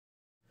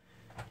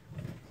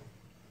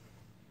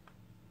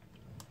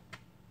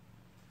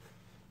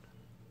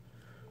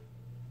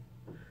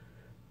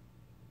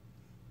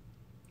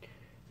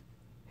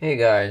Hey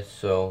guys,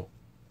 so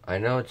I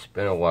know it's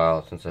been a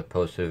while since I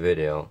posted a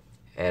video,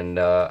 and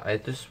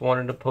I just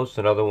wanted to post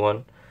another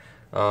one.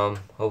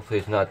 Hopefully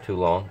it's not too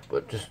long,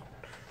 but just,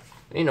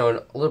 a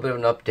little bit of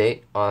an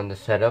update on the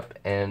setup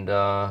and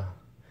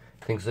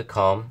things to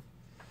come,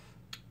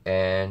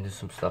 and just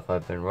some stuff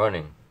I've been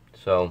running.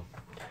 So,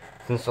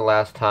 since the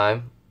last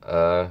time,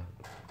 I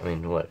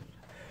mean, what?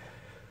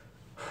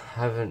 I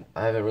haven't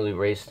really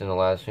raced in the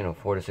last,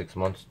 4 to 6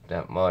 months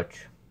that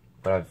much,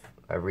 but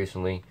I've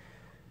recently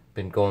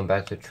been going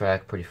back to the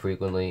track pretty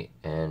frequently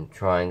and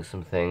trying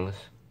some things.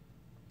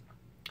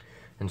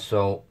 And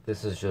so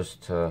this is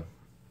just to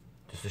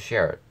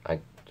share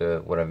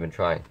what I've been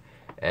trying.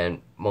 And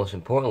most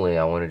importantly,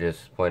 I want to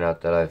just point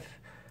out that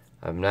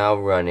I'm now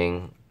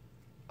running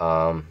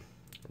the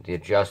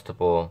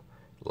adjustable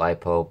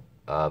LiPo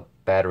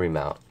battery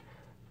mount,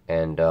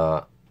 and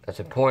that's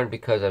important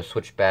because I've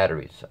switched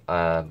batteries.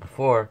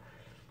 Before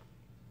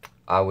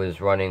I was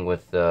running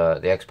with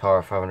the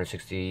X-Power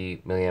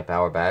 560 milliamp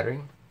hour battery,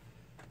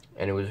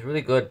 and it was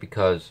really good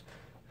because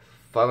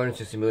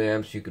 560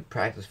 milliamps, you could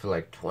practice for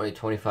like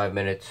 20-25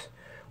 minutes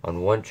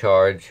on one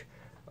charge.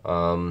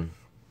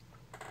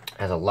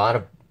 Has a lot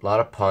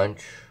of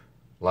punch,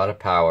 a lot of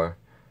power.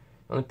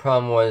 The only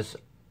problem was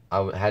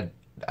there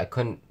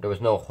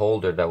was no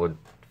holder that would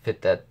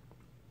fit that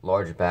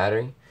large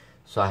battery,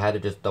 so I had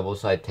to just double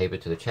side tape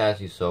it to the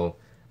chassis, so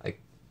I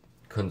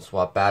couldn't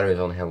swap batteries.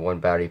 I only have one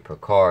battery per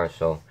car,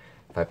 so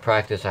if I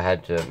practice, I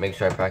had to make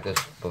sure I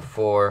practiced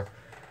before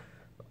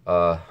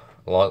a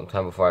long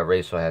time before I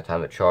raced, so I had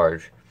time to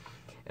charge.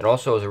 And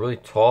also, it was a really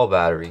tall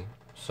battery,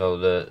 so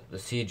the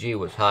CG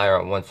was higher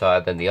on one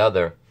side than the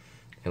other.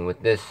 And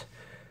with this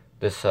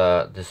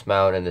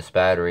mount and this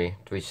battery,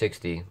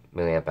 360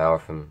 milliamp hour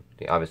from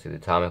obviously the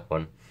Atomic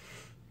one,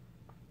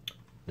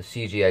 the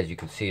CG, as you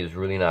can see, is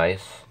really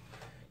nice.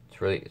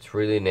 It's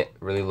really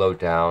low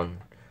down.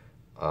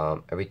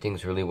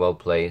 Everything's really well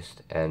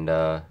placed, and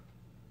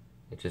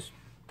it just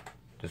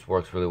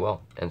works really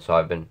well. And so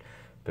I've been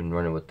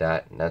running with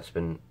that, and it's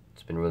been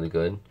really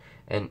good.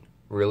 And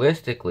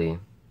realistically,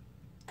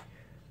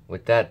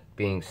 with that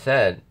being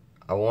said,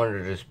 I wanted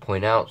to just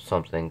point out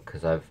something,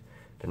 because I've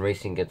been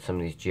racing against some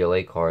of these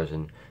GLA cars,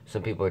 and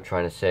some people are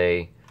trying to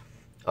say,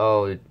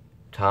 oh,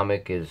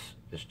 Atomic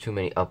there's too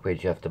many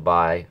upgrades you have to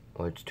buy,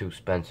 or it's too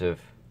expensive,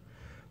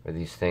 or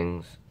these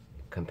things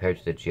compared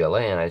to the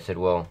GLA. And I said,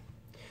 well,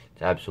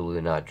 it's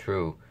absolutely not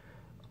true.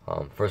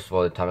 First of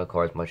all, the Atomic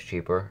car is much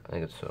cheaper. I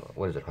think it's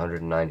what is it,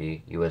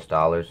 $190 US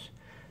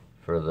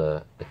for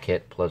the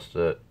kit plus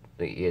the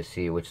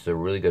ESC, which is a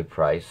really good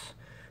price,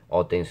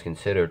 all things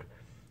considered.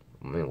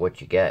 I mean, what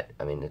you get,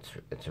 I mean,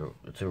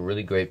 it's a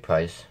really great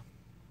price.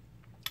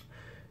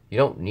 You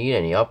don't need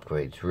any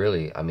upgrades,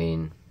 really. I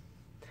mean,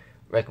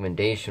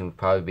 recommendation would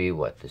probably be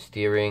what, the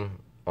steering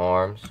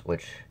arms,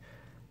 which,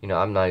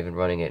 I'm not even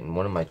running it in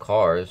one of my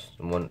cars,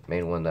 the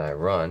main one that I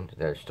run.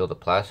 They're still the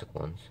plastic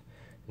ones,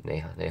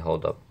 and they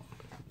hold up.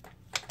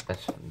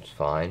 It's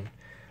fine.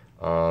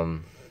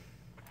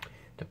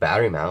 The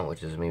battery mount,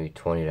 which is maybe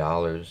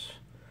 $20,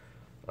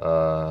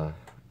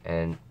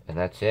 and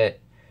that's it.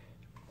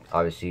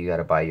 Obviously, you got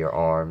to buy your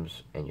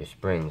arms and your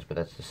springs, but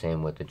that's the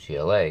same with the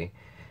GLA.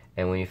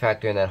 And when you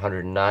factor in that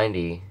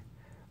 190,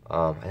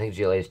 I think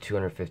GLA is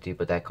 250,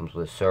 but that comes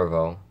with a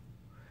servo,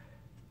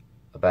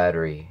 a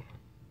battery,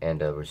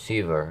 and a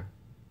receiver.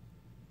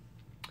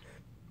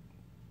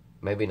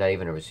 Maybe not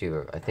even a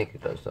receiver. I think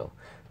it does, though.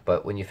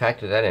 But when you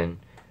factor that in,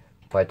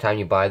 by the time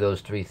you buy those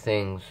three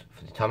things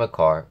for the Atomic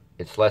car,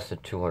 it's less than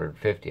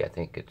 250. I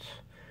think it's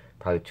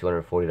probably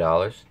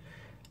 $240.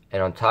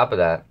 And on top of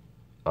that,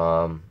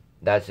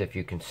 that's if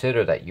you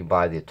consider that you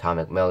buy the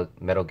Atomic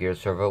Metal Gear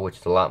servo, which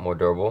is a lot more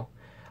durable.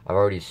 I've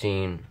already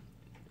seen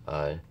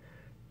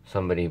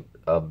somebody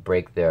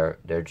break their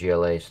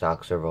GLA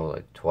stock servo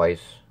like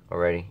twice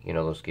already.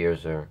 Those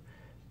gears are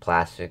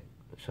plastic,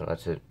 so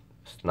that's it.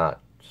 It's not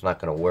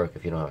going to work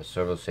if you don't have a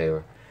servo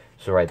saver.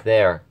 So right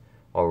there,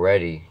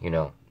 already,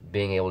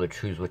 being able to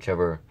choose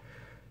whichever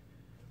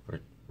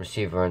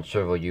receiver and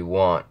servo you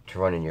want to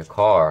run in your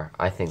car,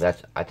 I think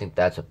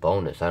that's a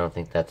bonus. I don't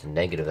think that's a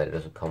negative that it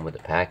doesn't come with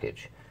the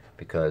package,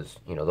 because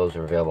those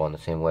are available on the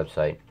same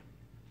website,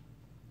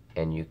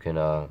 and you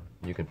can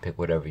pick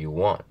whatever you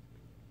want.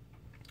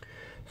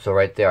 So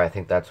right there, I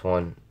think that's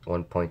one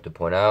point to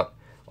point out.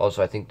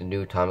 Also, I think the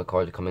new Atomic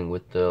cars are coming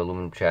with the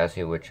aluminum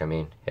chassis, which, I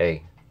mean,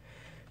 hey,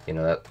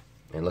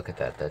 look at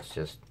that.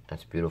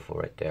 That's beautiful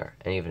right there.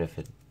 And even if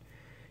it,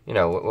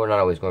 we're not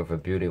always going for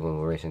beauty when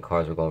we're racing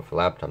cars, we're going for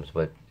lap times,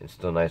 but it's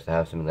still nice to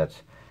have something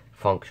that's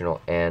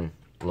functional and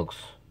looks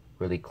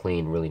really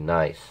clean, really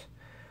nice.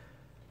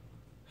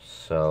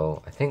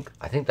 So I think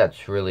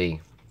that's really,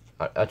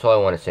 that's all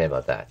I want to say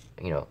about that.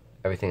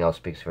 Everything else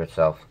speaks for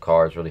itself. The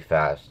car is really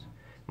fast,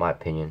 in my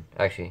opinion.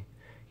 Actually,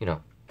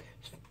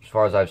 as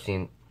far as I've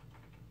seen,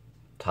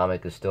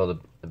 Atomic is still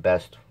the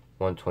best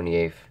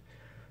 1/28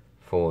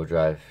 four-wheel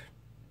drive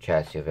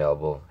chassis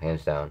available,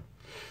 hands down.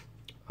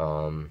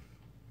 As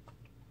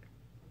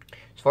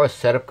far as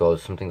setup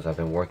goes, some things I've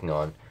been working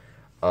on.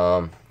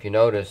 If you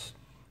notice,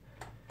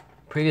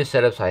 previous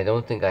setups, I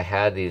don't think I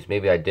had these.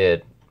 Maybe I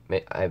did.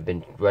 I've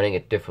been running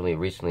it differently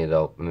recently,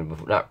 though. I mean,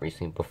 not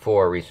recently,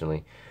 before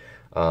recently.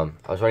 I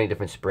was running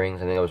different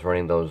springs. I think I was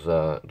running those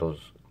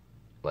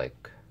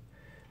like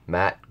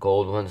matte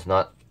gold ones,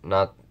 not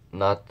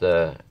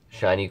the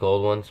shiny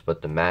gold ones,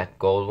 but the matte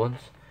gold ones,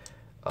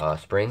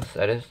 springs,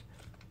 that is,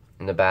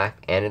 in the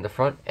back and in the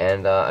front.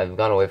 And I've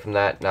gone away from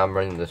that. Now I'm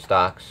running the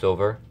stock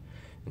silver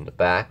in the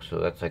back, so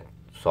that's like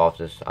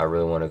softest I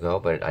really want to go,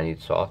 but I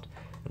need soft.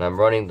 And I'm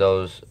running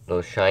those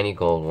shiny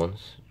gold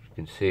ones. You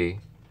can see,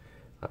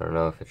 I don't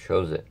know if it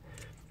shows it,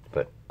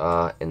 but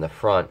in the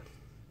front,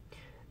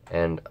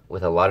 and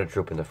with a lot of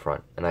droop in the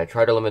front. And I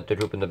try to limit the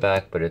droop in the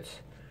back, but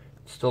it's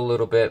still a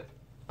little bit,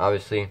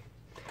 obviously,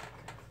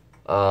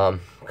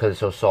 because it's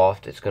so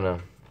soft, it's gonna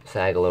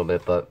sag a little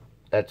bit, but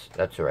that's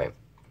alright.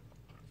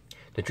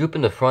 The droop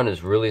in the front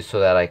is really so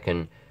that I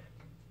can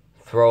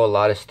throw a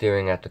lot of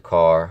steering at the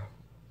car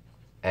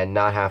and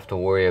not have to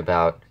worry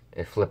about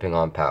it flipping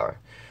on power.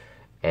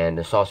 And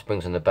the soft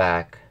springs in the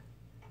back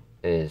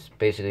is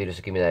basically just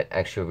to give me that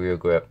extra rear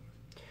grip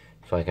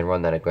so I can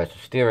run that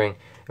aggressive steering.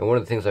 And one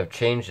of the things I've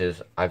changed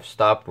is I've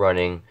stopped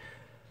running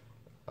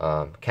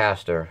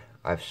caster.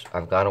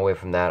 I've gone away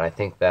from that. I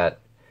think that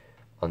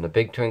on the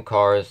big touring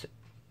cars,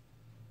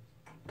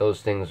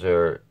 those things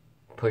are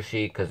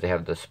pushy because they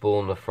have the spool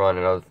in the front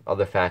and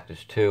other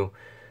factors too.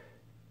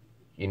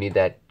 You need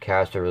that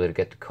caster really to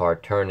get the car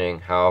turning.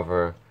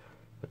 However,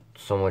 with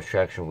so much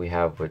traction we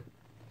have with,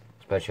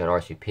 especially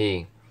on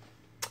RCP,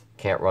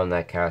 can't run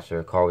that caster.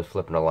 The car was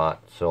flipping a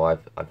lot, so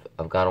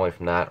I've gone away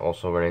from that.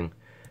 Also running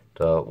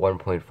the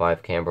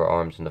 1.5 camber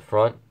arms in the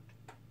front.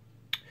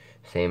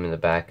 Same in the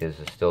back is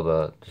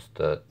still just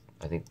the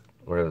I think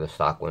whatever the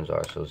stock ones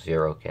are, so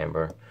 0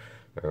 camber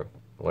or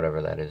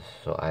whatever that is.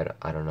 So I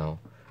don't know.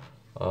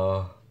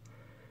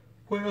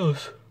 What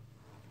else?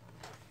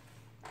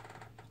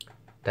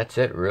 That's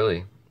it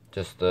really.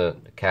 Just the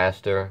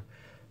caster,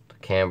 the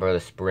camber,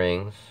 the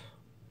springs,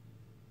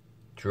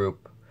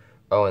 droop.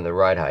 Oh, and the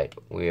ride height.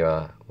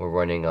 We're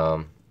running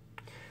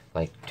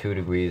like 2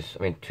 degrees.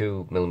 I mean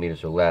 2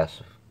 millimeters or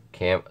less.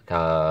 2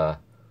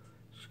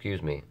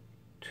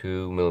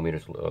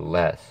 millimeters or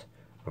less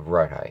of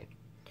ride height.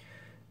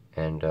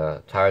 And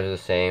tires are the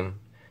same.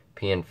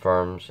 PN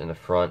firms in the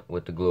front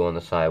with the glue on the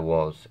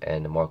sidewalls,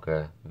 and the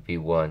Marca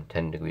V1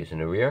 10 degrees in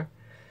the rear.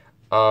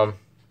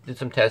 Did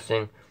some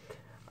testing.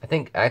 I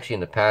think actually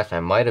in the past I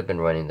might have been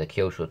running the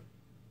Kyosho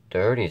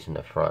 30s in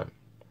the front,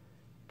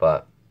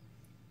 but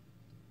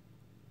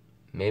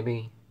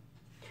maybe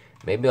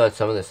on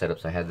some of the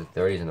setups I had the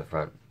 30s in the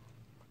front,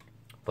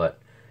 but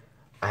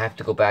I have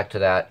to go back to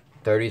that.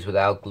 30s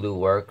without glue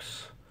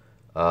works.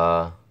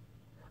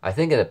 I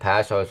think in the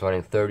past I was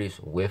running 30s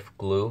with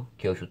glue,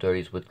 Kyosho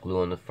 30s with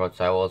glue on the front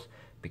sidewalls,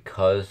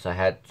 because I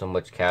had so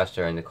much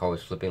caster and the car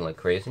was flipping like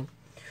crazy.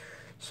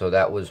 So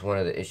that was one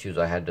of the issues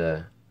I had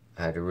to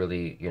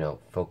really,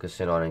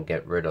 focus in on and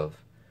get rid of.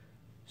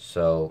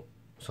 So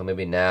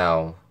maybe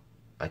now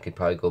I could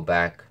probably go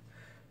back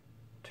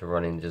to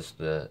running just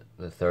the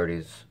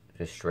 30s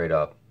just straight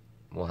up.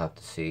 We'll have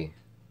to see.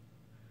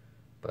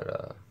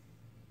 But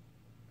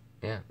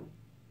yeah.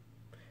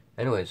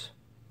 Anyways,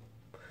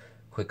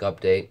 quick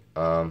update.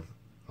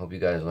 Hope you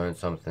guys learned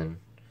something.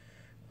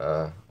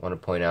 Want to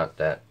point out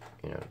that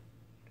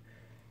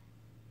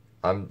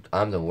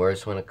I'm the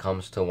worst when it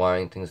comes to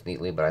wiring things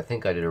neatly, but I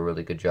think I did a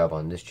really good job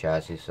on this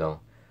chassis. So,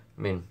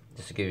 I mean,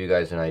 just to give you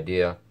guys an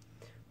idea,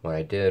 what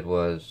I did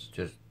was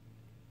just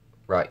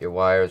route your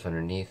wires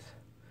underneath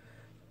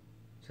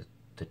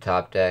the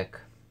top deck,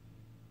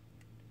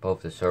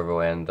 both the servo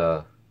and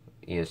the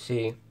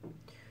ESC.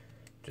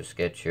 Just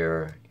get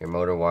your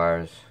motor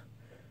wires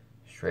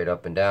straight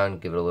up and down,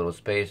 give it a little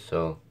space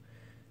so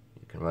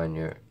you can run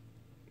your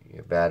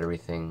battery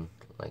thing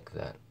like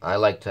that. I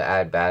like to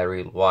add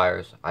battery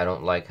wires. I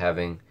don't like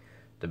having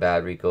the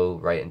battery go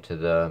right into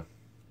the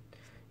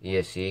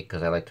ESC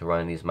because I like to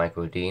run these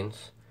micro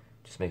Deans.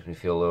 Just makes me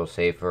feel a little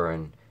safer,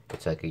 and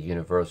it's like a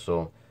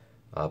universal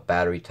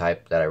battery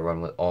type that I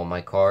run with all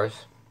my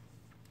cars.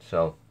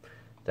 So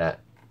that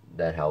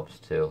helps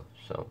too.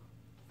 So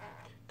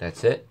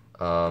that's it.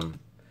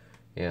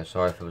 Yeah,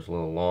 sorry if it was a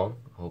little long.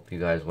 Hope you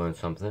guys learned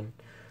something.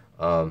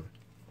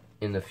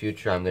 In the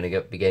future, I'm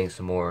gonna be getting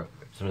some of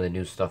the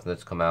new stuff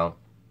that's come out.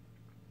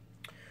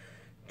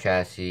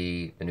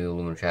 Chassis, the new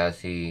aluminum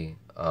chassis.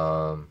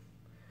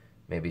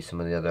 Maybe some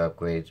of the other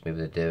upgrades.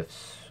 Maybe the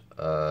diffs,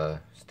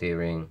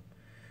 steering.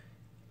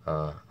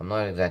 I'm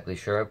not exactly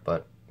sure,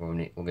 but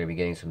we're gonna be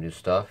getting some new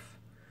stuff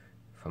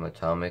from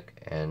Atomic,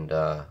 and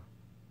I'm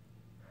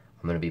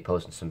gonna be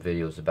posting some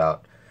videos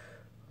about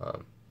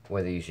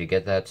whether you should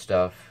get that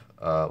stuff.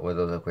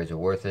 Whether those upgrades are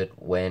worth it,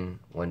 when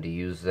to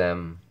use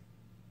them,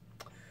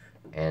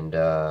 and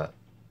how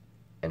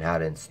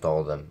to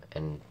install them,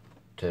 and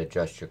to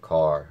adjust your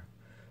car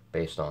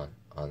based on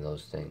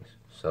those things.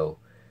 So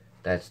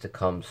that's to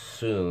come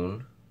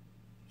soon.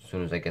 As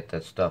soon as I get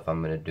that stuff,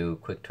 I'm gonna do a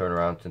quick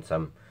turnaround since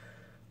I'm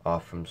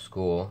off from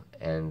school,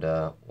 and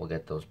we'll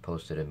get those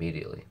posted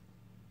immediately.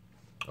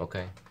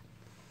 Okay.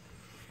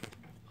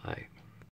 Bye.